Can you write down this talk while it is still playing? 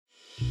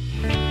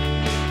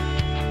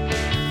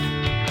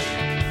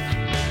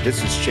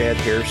This is Chad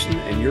Harrison,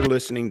 and you're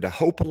listening to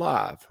Hope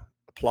Alive,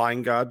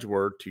 applying God's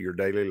Word to your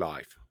daily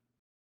life.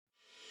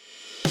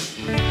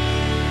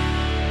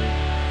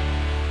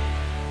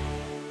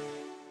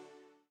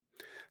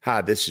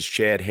 Hi, this is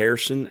Chad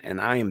Harrison, and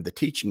I am the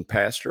teaching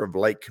pastor of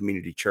Lake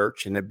Community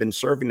Church and have been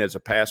serving as a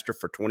pastor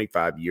for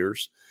 25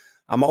 years.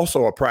 I'm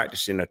also a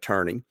practicing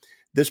attorney.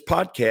 This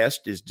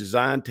podcast is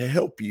designed to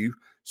help you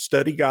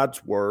study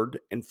God's Word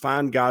and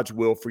find God's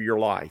will for your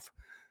life.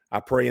 I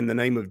pray in the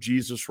name of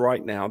Jesus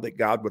right now that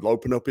God would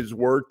open up His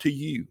Word to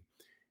you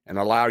and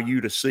allow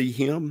you to see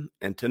Him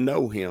and to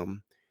know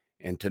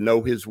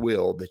His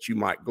will, that you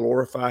might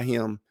glorify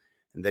Him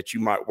and that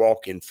you might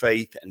walk in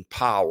faith and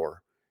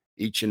power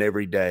each and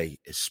every day,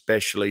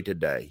 especially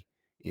today,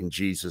 in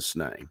Jesus'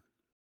 name.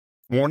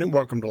 Morning.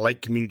 Welcome to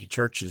Lake Community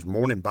Church's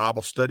morning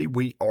Bible study.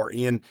 We are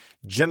in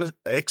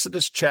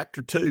Exodus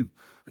chapter 2.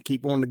 I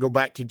keep wanting to go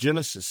back to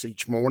Genesis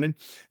each morning.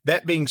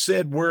 That being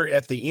said, we're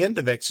at the end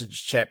of Exodus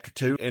chapter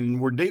 2, and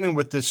we're dealing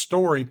with this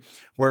story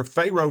where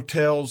Pharaoh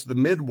tells the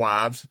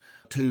midwives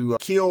to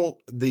kill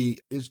the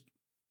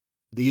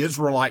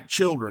Israelite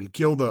children,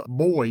 kill the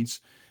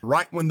boys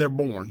right when they're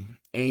born.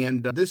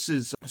 And this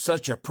is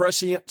such a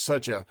prescient,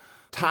 such a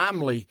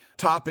timely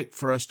topic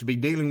for us to be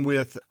dealing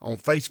with on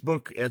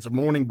Facebook as a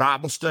morning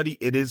Bible study.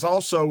 It is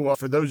also,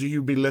 for those of you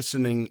who be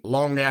listening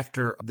long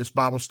after this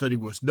Bible study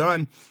was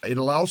done,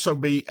 it'll also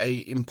be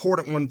an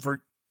important one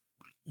for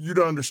you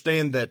to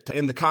understand that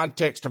in the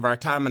context of our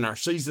time and our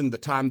season, the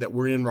time that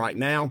we're in right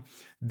now,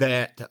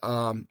 that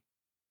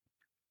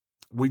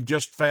we've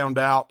just found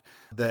out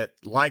that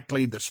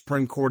likely the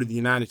Supreme Court of the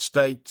United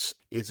States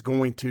is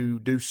going to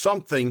do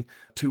something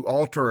to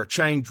alter or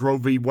change Roe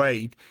v.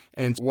 Wade.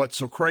 And what's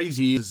so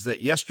crazy is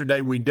that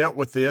yesterday we dealt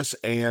with this,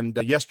 and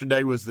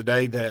yesterday was the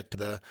day that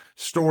the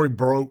story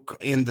broke,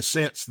 in the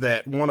sense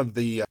that one of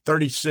the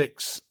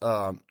 36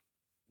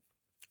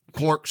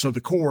 clerks of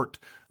the court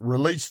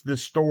released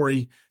this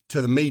story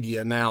to the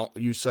media. Now,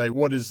 you say,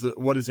 what is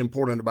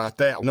important about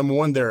that? Number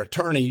one, they're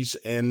attorneys,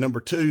 and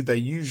number two, they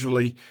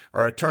usually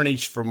are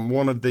attorneys from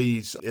one of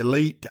these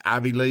elite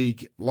Ivy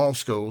League law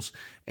schools,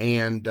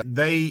 and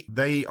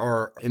they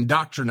are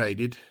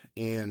indoctrinated.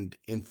 And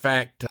in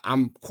fact,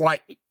 I'm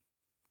quite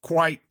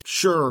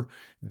sure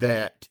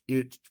that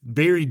it's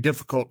very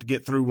difficult to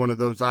get through one of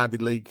those Ivy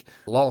League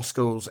law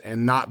schools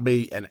and not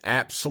be an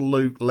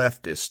absolute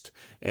leftist.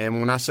 And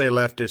when I say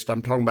leftist,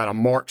 I'm talking about a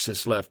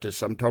Marxist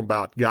leftist. I'm talking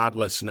about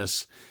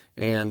godlessness.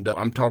 And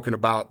I'm talking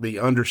about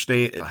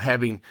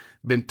having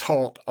been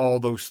taught all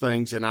those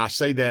things. And I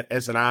say that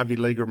as an Ivy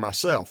Leaguer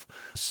myself.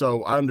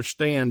 So I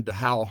understand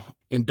how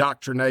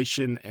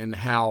indoctrination and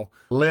how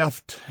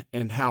left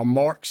and how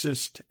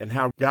Marxist and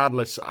how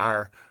godless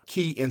our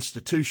key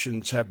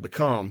institutions have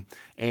become.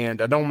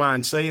 And I don't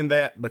mind saying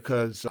that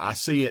because I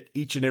see it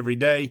each and every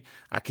day.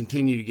 I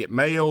continue to get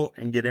mail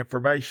and get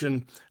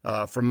information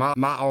from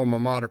my alma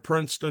mater,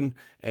 Princeton,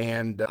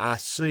 and I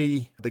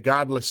see the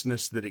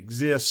godlessness that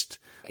exists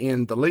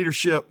in the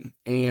leadership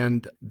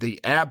and the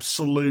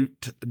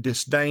absolute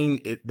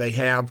disdain they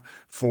have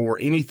for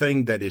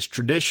anything that is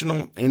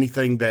traditional,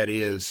 anything that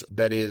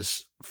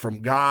is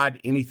from God,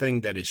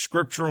 anything that is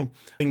scriptural,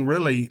 anything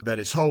really that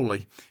is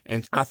holy.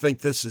 And I think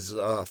this is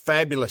a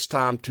fabulous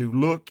time to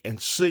look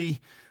and see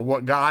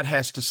what God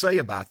has to say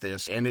about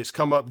this. And it's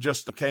came up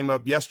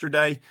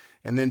yesterday,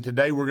 and then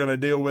today we're going to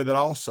deal with it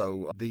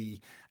also. The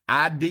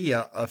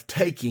idea of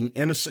taking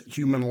innocent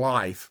human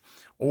life,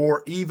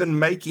 or even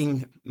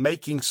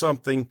making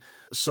something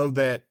so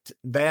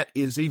that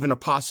is even a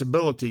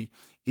possibility,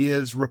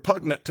 is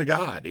repugnant to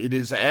God. It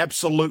is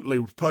absolutely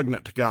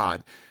repugnant to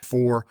God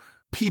for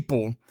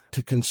people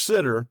to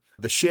consider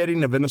the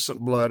shedding of innocent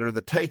blood or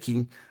the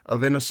taking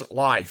of innocent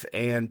life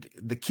and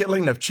the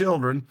killing of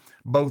children,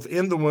 both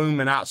in the womb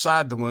and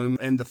outside the womb.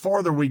 And the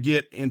farther we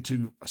get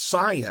into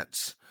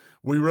science,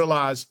 we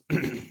realize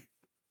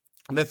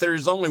that there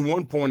is only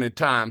one point in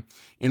time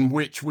in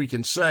which we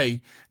can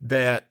say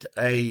that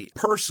a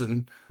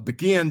person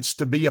begins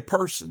to be a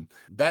person.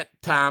 That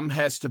time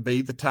has to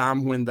be the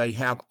time when they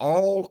have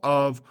all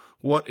of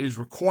what is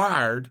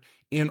required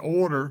in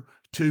order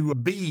to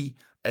be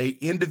an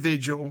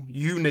individual,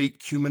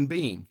 unique human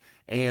being.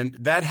 And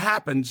that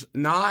happens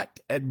not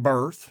at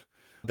birth.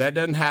 That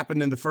doesn't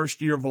happen in the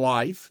first year of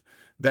life.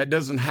 That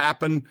doesn't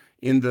happen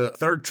in the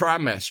third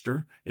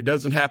trimester. It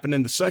doesn't happen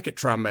in the second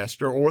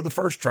trimester or the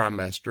first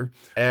trimester,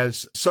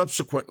 as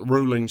subsequent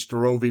rulings to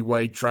Roe v.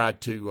 Wade tried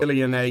to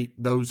alienate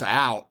those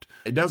out.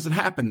 It doesn't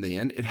happen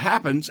then. It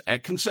happens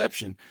at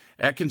conception.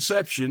 At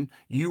conception,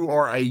 you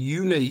are a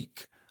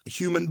unique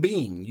human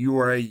being. You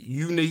are a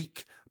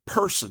unique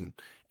person.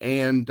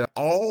 And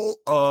all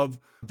of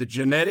the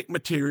genetic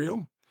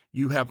material,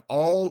 you have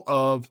all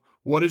of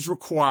what is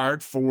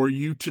required for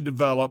you to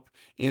develop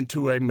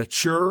into a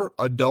mature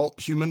adult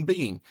human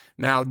being.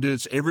 Now,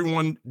 does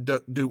everyone,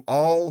 do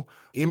all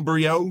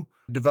embryo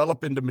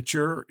develop into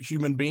mature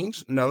human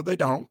beings? No, they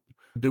don't.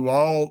 Do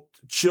all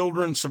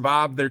children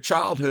survive their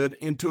childhood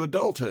into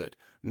adulthood?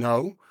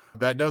 No,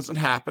 that doesn't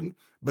happen.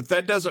 But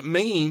that doesn't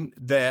mean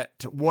that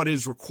what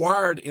is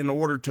required in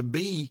order to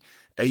be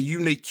a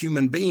unique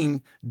human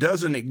being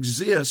doesn't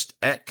exist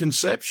at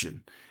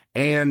conception.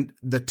 And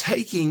the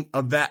taking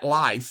of that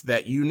life,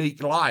 that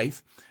unique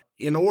life,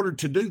 in order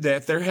to do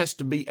that, there has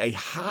to be a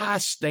high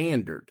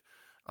standard,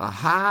 a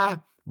high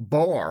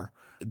bar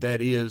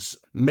that is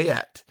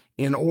met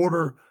in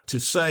order to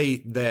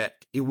say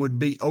that it would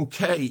be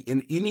okay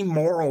in any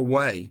moral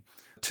way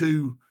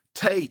to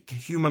take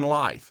human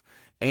life.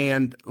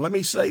 And let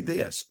me say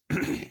this,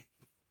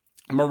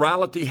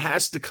 morality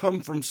has to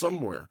come from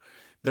somewhere.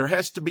 There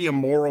has to be a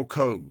moral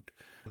code.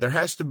 There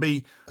has to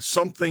be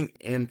something,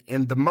 and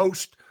the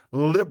most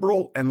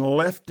liberal and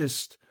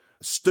leftist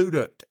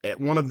student at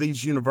one of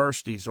these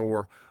universities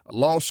or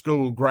law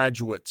school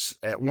graduates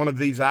at one of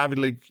these Ivy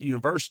League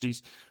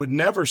universities would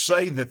never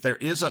say that there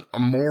isn't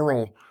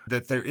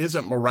that there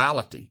isn't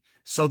morality.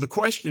 So the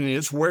question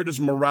is, where does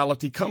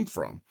morality come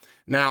from?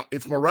 Now,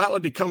 if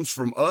morality comes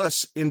from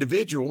us,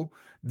 individual,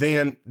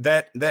 then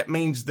that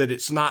means that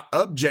it's not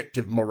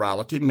objective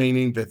morality,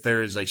 meaning that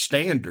there is a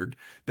standard.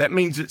 That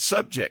means it's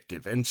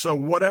subjective. And so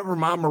whatever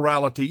my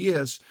morality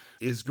is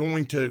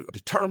going to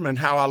determine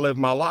how I live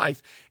my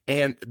life.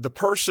 And the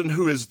person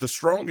who is the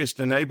strongest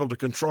and able to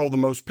control the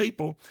most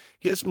people,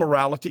 his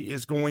morality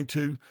is going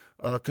to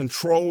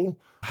control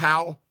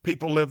how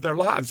people live their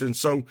lives. And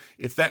so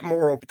if that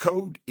moral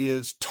code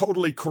is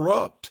totally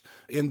corrupt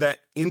in that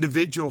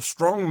individual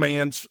strong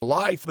man's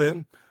life,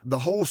 then the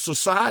whole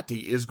society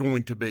is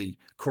going to be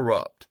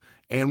corrupt.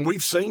 And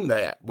we've seen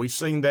that.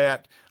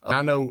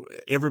 I know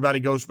everybody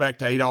goes back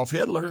to Adolf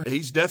Hitler.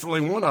 He's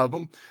definitely one of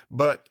them,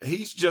 but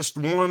he's just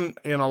one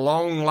in a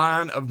long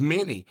line of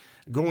many,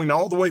 going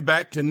all the way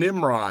back to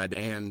Nimrod.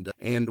 And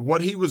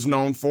what he was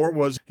known for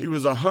was he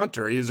was a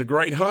hunter. He was a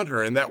great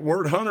hunter. And that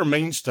word hunter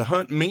means to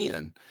hunt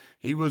men.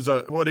 He was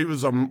a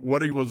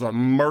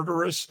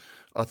murderous,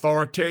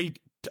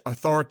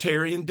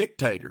 authoritarian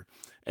dictator.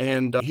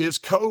 And his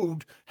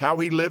code, how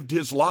he lived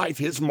his life,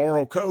 his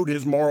moral code,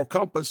 his moral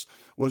compass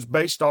was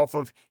based off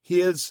of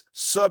his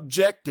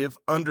subjective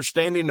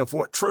understanding of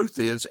what truth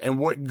is and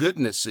what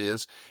goodness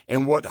is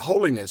and what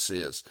holiness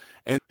is.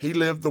 And he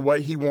lived the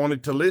way he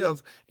wanted to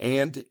live,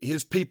 and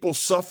his people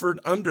suffered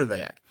under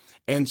that.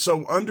 And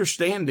so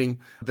understanding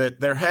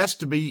that there has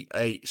to be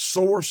a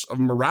source of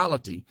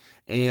morality,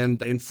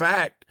 and in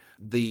fact,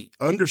 the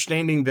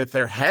understanding that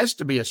there has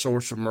to be a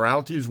source of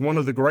morality is one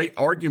of the great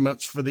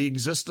arguments for the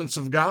existence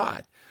of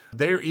God.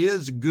 There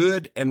is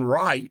good and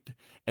right,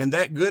 and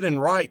that good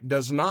and right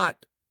does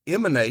not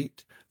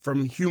emanate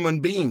from human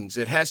beings.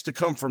 It has to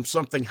come from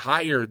something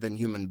higher than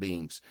human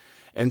beings.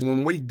 And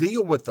when we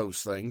deal with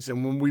those things,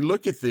 and when we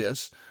look at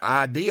this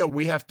idea,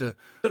 we have to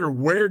consider,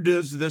 where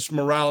does this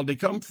morality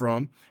come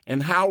from,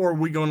 and how are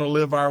we going to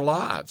live our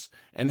lives,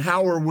 and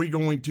how are we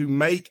going to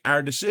make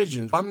our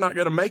decisions? I'm not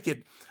going to make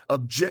it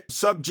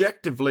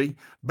subjectively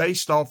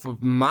based off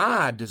of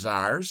my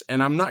desires,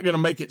 and I'm not going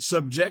to make it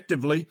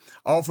subjectively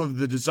off of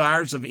the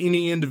desires of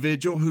any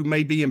individual who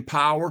may be in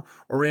power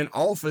or in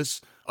office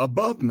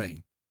above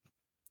me.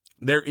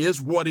 There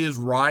is what is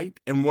right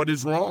and what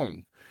is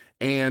wrong,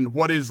 and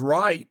what is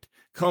right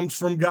comes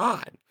from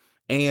God,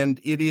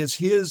 and it is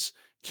his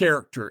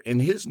character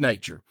and his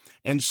nature.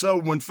 And so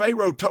when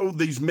Pharaoh told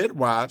these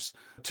midwives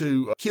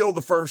to kill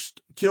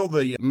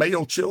the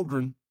male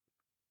children,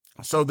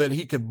 so that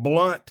he could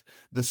blunt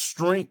the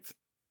strength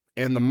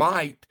and the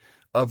might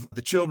of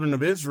the children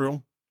of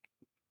Israel,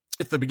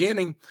 at the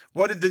beginning,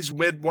 what did these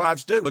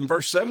midwives do? In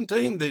verse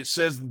 17, it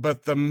says,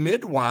 but the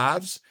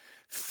midwives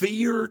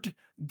feared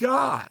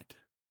God.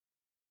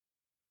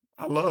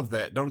 I love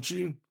that, don't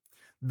you?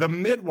 The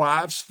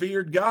midwives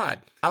feared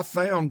God. I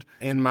found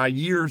in my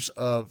years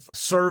of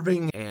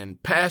serving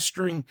and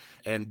pastoring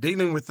and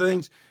dealing with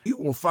things, you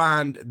will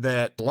find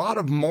that a lot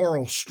of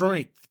moral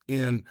strength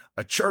in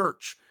a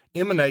church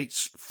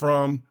emanates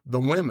from the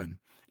women.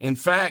 In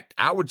fact,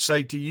 I would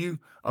say to you,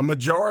 a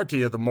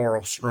majority of the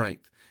moral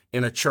strength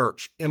in a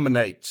church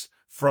emanates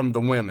from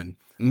the women.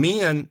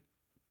 Men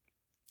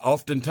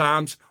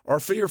oftentimes are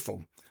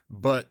fearful,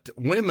 but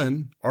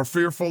women are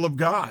fearful of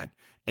God.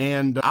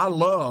 And I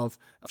love,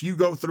 if you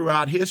go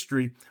throughout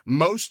history,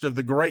 most of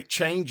the great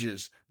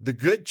changes, the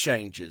good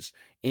changes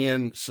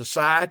in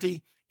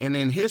society and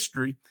in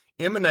history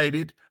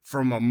emanated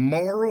from a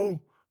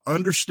moral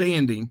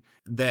understanding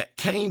that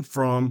came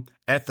from,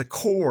 at the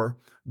core,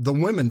 the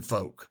women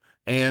folk.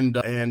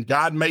 And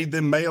God made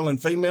them male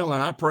and female,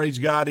 and I praise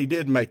God he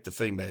did make the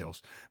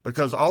females.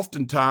 Because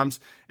oftentimes,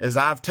 as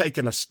I've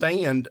taken a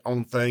stand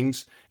on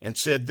things and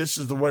said, this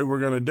is the way we're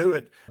going to do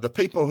it, the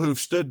people who've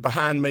stood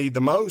behind me the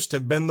most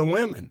have been the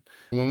women.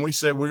 When we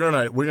said we're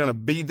going to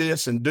be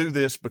this and do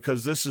this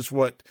because this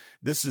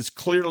is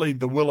clearly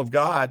the will of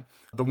God,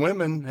 the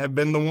women have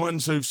been the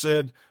ones who've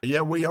said,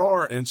 yeah, we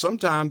are. And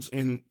sometimes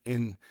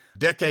in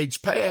decades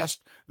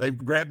past, they've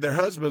grabbed their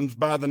husbands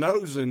by the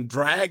nose and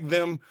dragged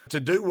them to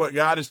do what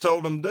God has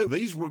told them to do.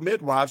 These were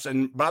midwives.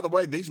 And by the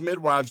way, these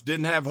midwives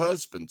didn't have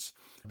husbands.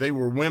 They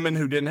were women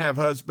who didn't have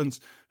husbands,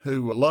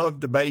 who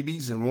loved the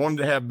babies and wanted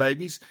to have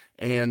babies.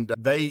 And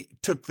they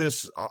took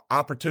this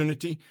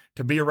opportunity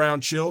to be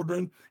around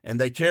children, and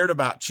they cared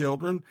about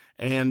children.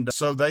 And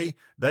so they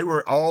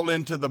were all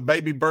into the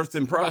baby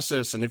birthing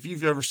process. And if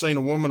you've ever seen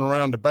a woman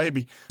around a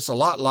baby, it's a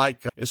lot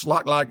like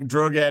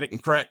drug addict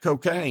and crack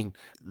cocaine.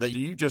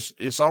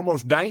 It's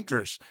almost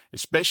dangerous,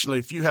 especially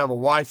if you have a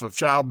wife of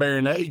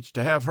childbearing age,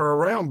 to have her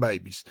around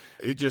babies.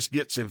 It just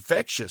gets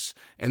infectious.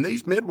 And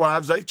these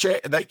midwives, they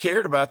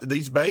cared about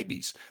these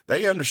babies.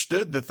 They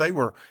understood that they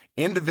were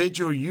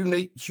individual,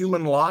 unique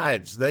human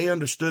lives. They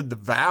understood the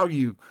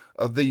value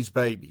of these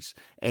babies.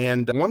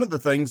 And one of the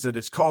things that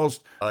has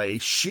caused a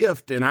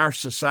shift in our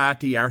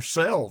society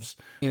ourselves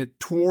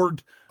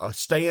toward a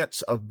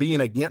stance of being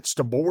against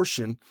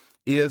abortion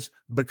is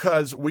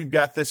because we've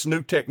got this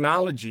new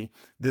technology,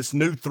 this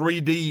new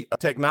 3D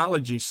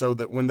technology, so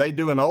that when they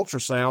do an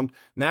ultrasound,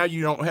 now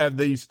you don't have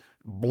these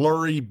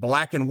blurry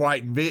black and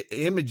white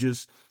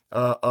images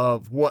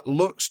of what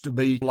looks to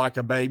be like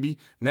a baby.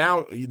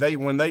 Now,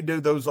 when they do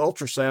those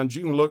ultrasounds,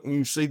 you can look and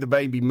you see the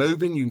baby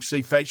moving. You can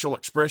see facial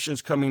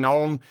expressions coming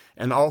on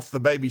and off the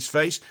baby's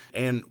face.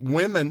 And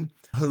women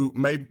who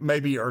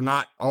maybe are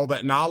not all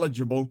that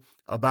knowledgeable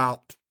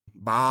about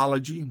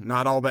biology,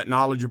 not all that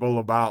knowledgeable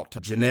about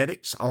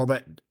genetics, all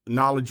that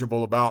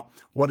knowledgeable about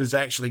what is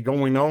actually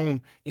going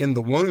on in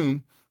the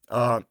womb,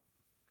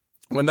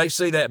 when they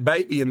see that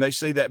baby and they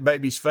see that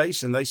baby's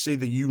face and they see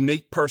the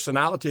unique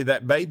personality of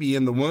that baby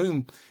in the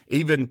womb,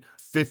 even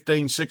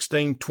 15,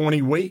 16,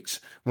 20 weeks,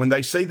 when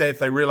they see that,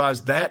 they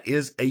realize that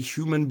is a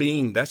human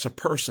being. That's a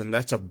person.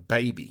 That's a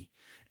baby.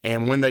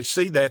 And when they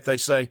see that, they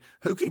say,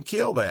 who can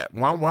kill that?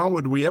 Why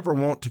would we ever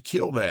want to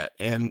kill that?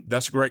 And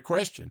that's a great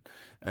question.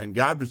 And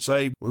God would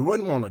say, we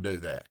wouldn't want to do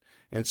that.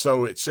 And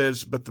so it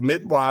says, but the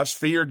midwives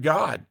feared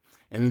God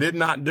and did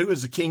not do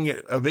as the king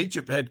of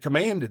Egypt had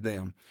commanded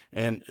them.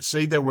 And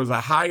see, there was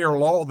a higher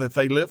law that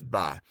they lived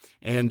by.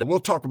 And we'll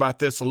talk about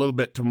this a little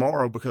bit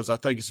tomorrow because I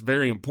think it's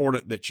very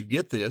important that you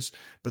get this,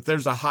 but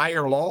there's a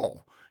higher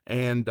law.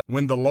 And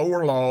when the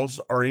lower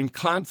laws are in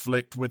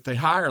conflict with the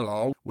higher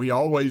law, we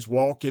always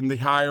walk in the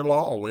higher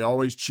law. We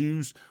always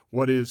choose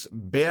what is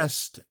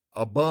best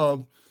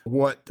above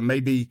what may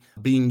be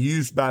being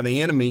used by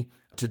the enemy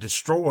to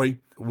destroy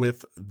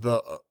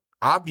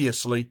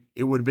obviously,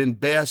 it would have been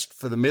best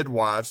for the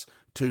midwives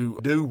to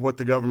do what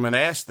the government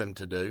asked them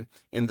to do,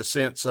 in the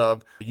sense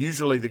of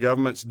usually the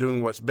government's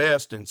doing what's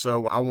best, and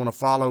so I want to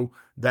follow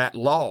that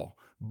law.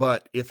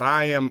 But if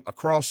I am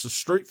across the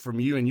street from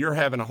you and you're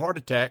having a heart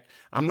attack,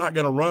 I'm not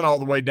going to run all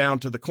the way down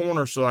to the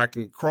corner so I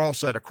can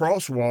cross at a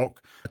crosswalk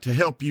to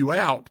help you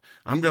out.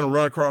 I'm going to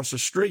run across the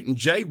street and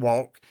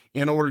jaywalk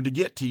in order to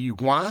get to you.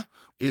 Why?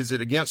 Is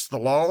it against the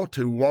law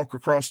to walk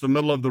across the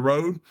middle of the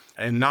road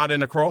and not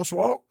in a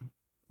crosswalk?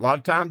 A lot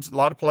of times, a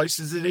lot of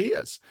places it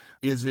is.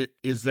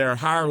 Is there a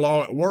higher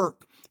law at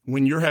work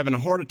when you're having a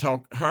heart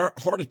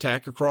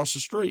attack across the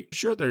street?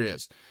 Sure there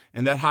is.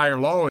 And that higher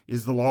law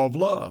is the law of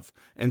love.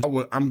 And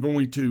I'm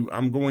going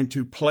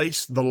to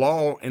place the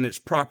law in its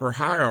proper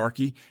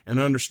hierarchy and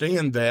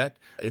understand that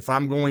if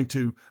I'm going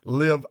to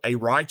live a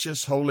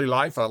righteous, holy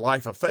life, a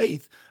life of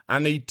faith, I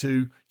need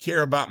to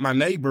care about my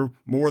neighbor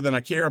more than I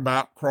care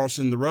about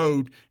crossing the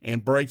road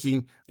and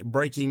breaking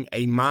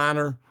a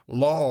minor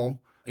law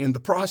in the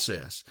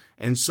process.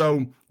 And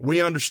so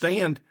we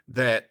understand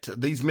that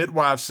these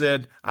midwives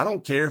said, I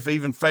don't care if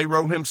even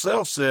Pharaoh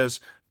himself says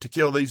to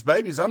kill these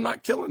babies. I'm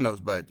not killing those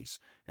babies.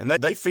 And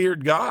they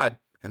feared God,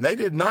 and they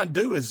did not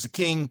do as the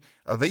king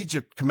of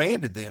Egypt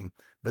commanded them,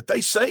 but they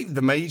saved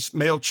the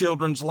male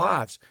children's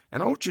lives.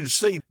 And I want you to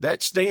see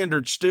that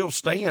standard still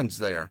stands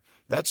there.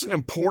 That's an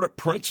important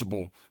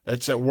principle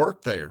that's at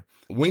work there.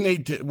 We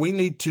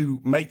need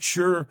to make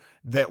sure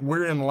that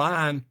we're in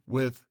line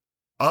with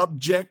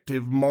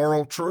objective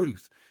moral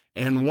truth.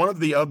 And one of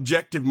the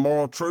objective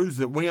moral truths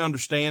that we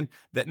understand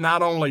that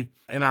not only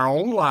in our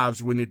own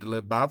lives we need to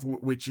live by,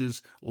 which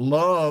is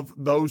love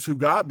those who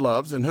God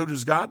loves. And who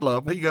does God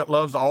love? He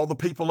loves all the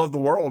people of the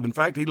world. In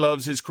fact, he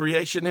loves his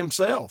creation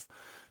himself.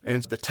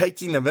 And the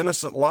taking of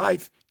innocent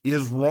life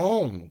is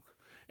wrong.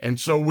 And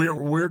so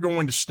we're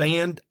going to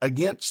stand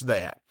against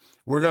that.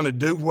 We're going to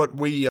do what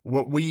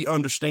we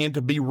understand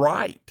to be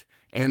right.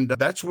 And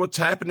that's what's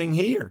happening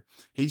here.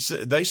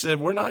 They said,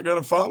 we're not going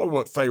to follow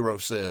what Pharaoh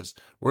says.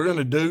 We're going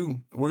to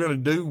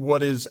do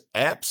what is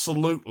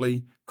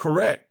absolutely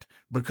correct,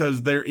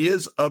 because there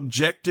is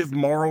objective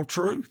moral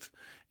truth.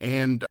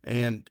 And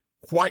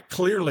quite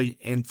clearly,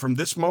 and from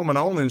this moment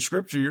on in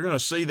Scripture, you're going to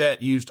see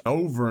that used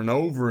over and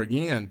over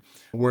again,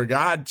 where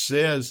God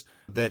says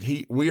that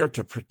we are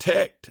to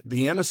protect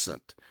the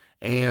innocent.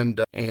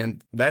 And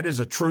that is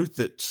a truth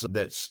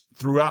that's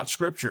throughout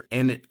Scripture,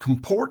 and it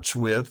comports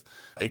with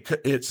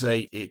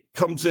it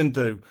comes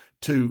into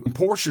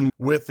proportion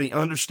with the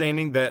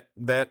understanding that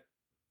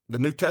the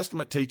New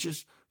Testament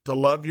teaches to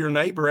love your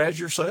neighbor as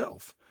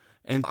yourself.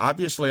 And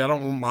obviously, I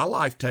don't want my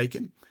life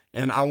taken,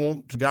 and I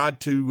want God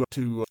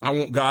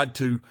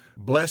to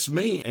bless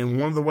me. And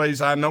one of the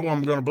ways I know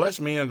I'm going to bless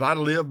me is I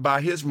live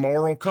by His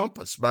moral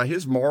compass, by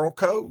His moral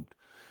code.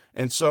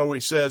 And so he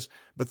says,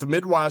 but the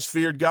midwives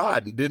feared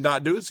God and did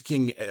not do as the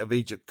king of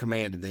Egypt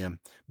commanded them,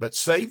 but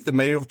saved the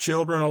male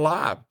children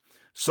alive.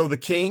 So the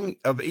king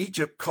of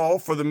Egypt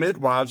called for the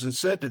midwives and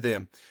said to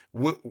them,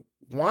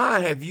 why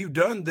have you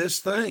done this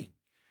thing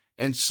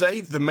and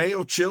saved the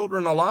male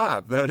children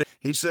alive?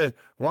 He said,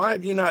 why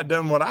have you not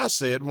done what I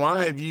said?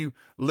 Why have you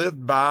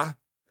lived by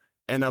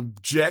an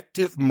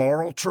objective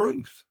moral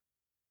truth?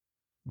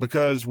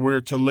 Because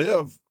we're to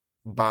live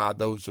by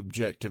those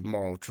objective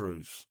moral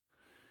truths.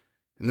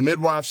 And the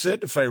midwife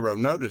said to Pharaoh,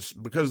 notice,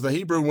 because the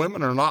Hebrew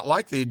women are not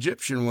like the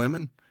Egyptian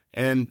women.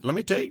 And let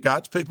me tell you,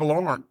 God's people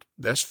aren't,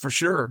 that's for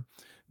sure.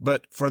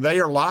 But for they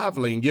are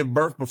lively and give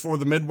birth before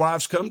the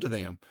midwives come to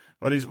them.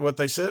 What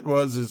they said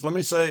was, let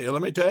me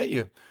tell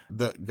you,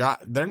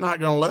 they're not going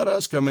to let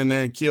us come in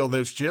there and kill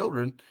those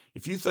children.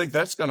 If you think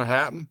that's going to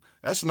happen,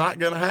 that's not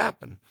going to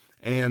happen.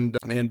 And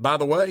by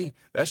the way,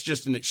 that's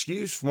just an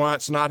excuse for why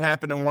it's not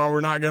happening, why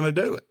we're not going to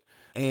do it.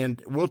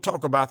 And we'll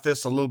talk about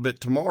this a little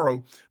bit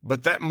tomorrow,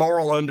 but that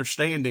moral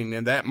understanding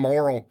and that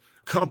moral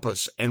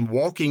compass and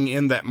walking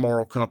in that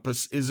moral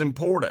compass is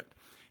important.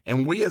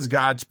 And we as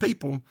God's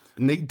people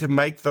need to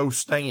make those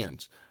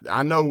stands.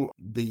 I know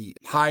the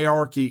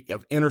hierarchy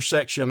of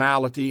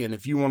intersectionality, and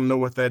if you want to know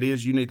what that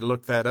is, you need to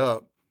look that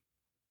up.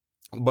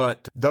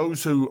 But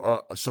those who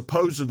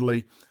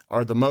supposedly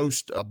are the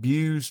most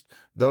abused,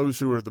 those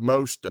who are the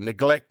most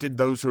neglected,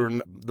 those who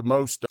are the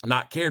most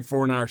not cared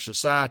for in our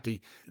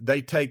society,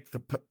 they take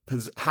the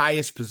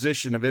highest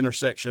position of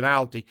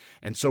intersectionality.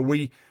 And so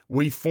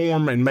we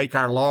form and make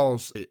our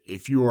laws.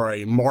 If you are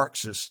a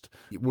Marxist,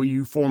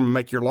 you form and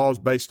make your laws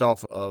based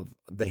off of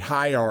the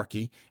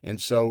hierarchy.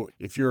 And so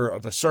if you're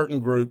of a certain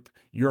group,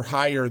 you're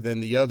higher than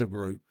the other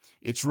group.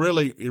 It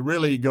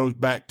really goes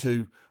back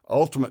to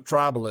ultimate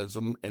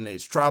tribalism, and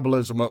it's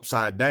tribalism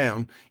upside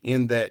down,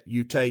 in that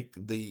you take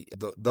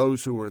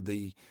those who are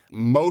the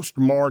most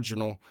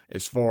marginal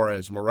as far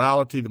as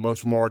morality, the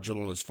most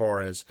marginal as far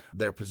as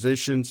their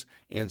positions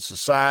in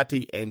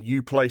society, and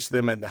you place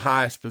them in the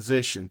highest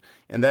position.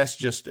 And that's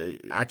just,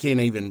 I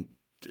can't even,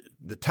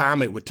 the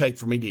time it would take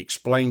for me to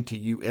explain to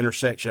you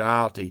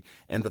intersectionality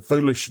and the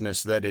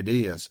foolishness that it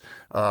is.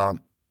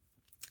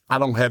 I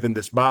don't have in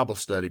this Bible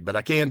study, but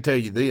I can tell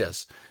you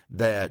this,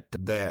 that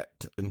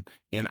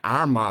in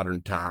our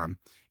modern time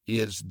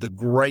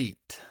and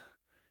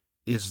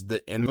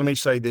let me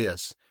say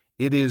this,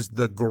 it is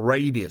the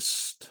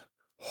greatest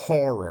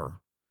horror.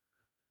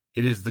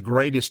 It is the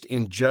greatest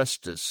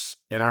injustice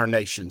in our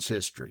nation's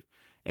history.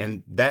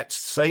 And that's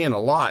saying a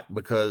lot,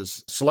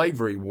 because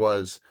slavery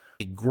was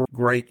a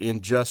great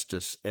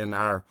injustice in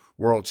our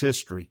world's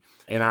history,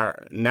 in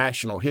our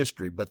national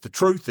history. But the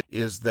truth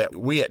is that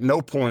we at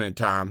no point in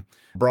time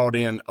brought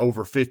in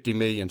over 50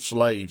 million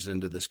slaves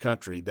into this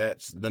country.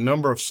 That's the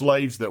number of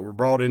slaves that were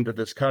brought into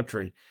this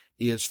country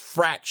is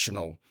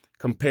fractional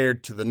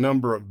compared to the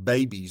number of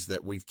babies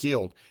that we've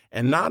killed.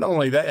 And not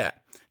only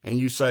that, and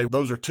you say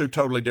those are two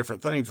totally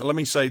different things. Let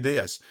me say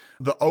this,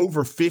 the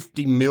over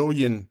 50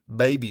 million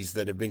babies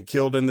that have been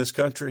killed in this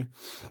country,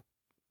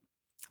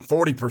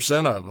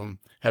 40% of them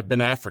have been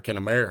African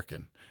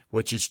American,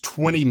 which is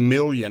 20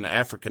 million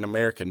African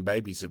American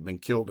babies have been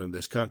killed in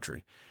this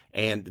country.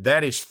 And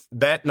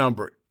that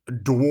number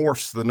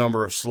dwarfs the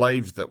number of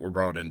slaves that were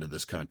brought into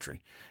this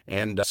country.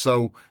 And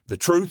so the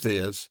truth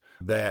is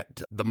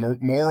that the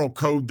moral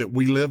code that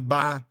we live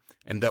by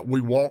and that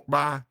we walk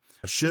by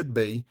should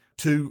be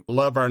to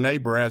love our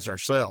neighbor as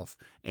ourselves.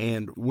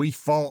 And we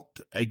fought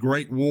a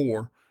great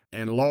war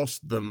and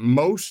lost the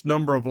most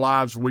number of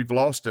lives we've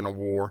lost in a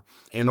war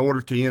in order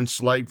to end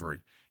slavery.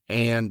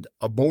 And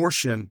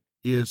abortion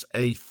is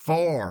a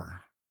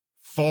far,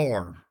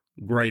 far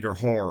greater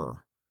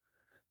horror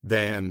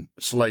than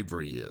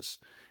slavery is.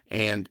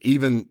 And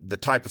even the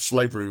type of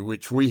slavery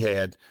which we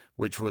had,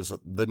 which was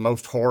the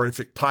most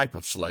horrific type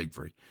of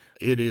slavery,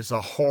 it is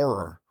a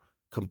horror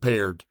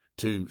compared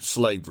to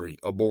slavery,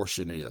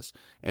 abortion is.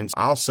 And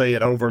I'll say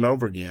it over and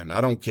over again.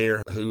 I don't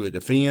care who it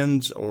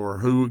offends or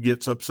who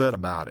gets upset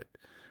about it.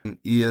 It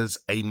is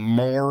a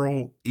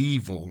moral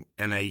evil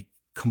and a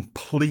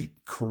complete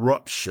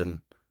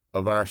corruption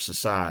of our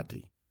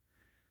society.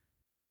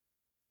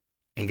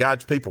 And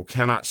God's people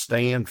cannot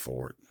stand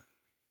for it,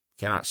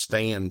 cannot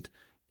stand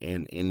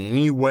in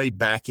any way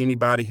back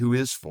anybody who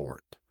is for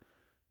it.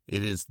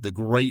 It is the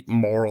great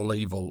moral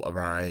evil of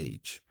our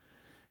age.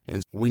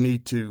 And we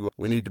need to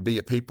be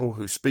a people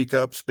who speak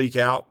up, speak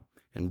out,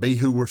 and be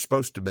who we're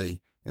supposed to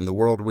be in the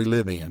world we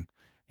live in.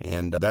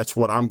 And that's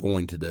what I'm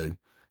going to do.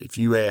 If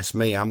you ask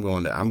me, I'm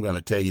going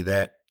to tell you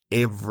that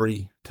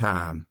every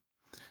time.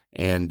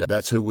 And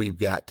that's who we've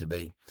got to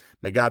be.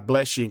 May God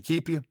bless you and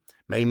keep you.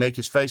 May he make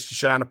his face to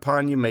shine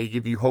upon you. May he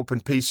give you hope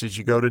and peace as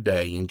you go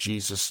today. In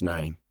Jesus'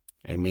 name,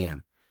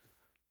 amen.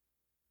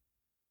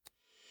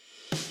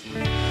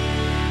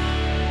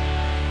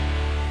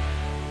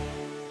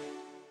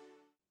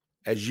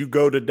 As you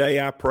go today,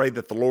 I pray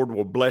that the Lord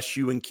will bless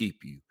you and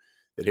keep you,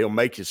 that he'll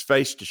make his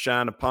face to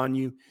shine upon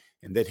you,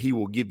 and that he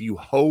will give you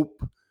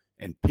hope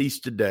and peace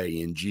today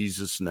in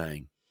Jesus'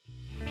 name.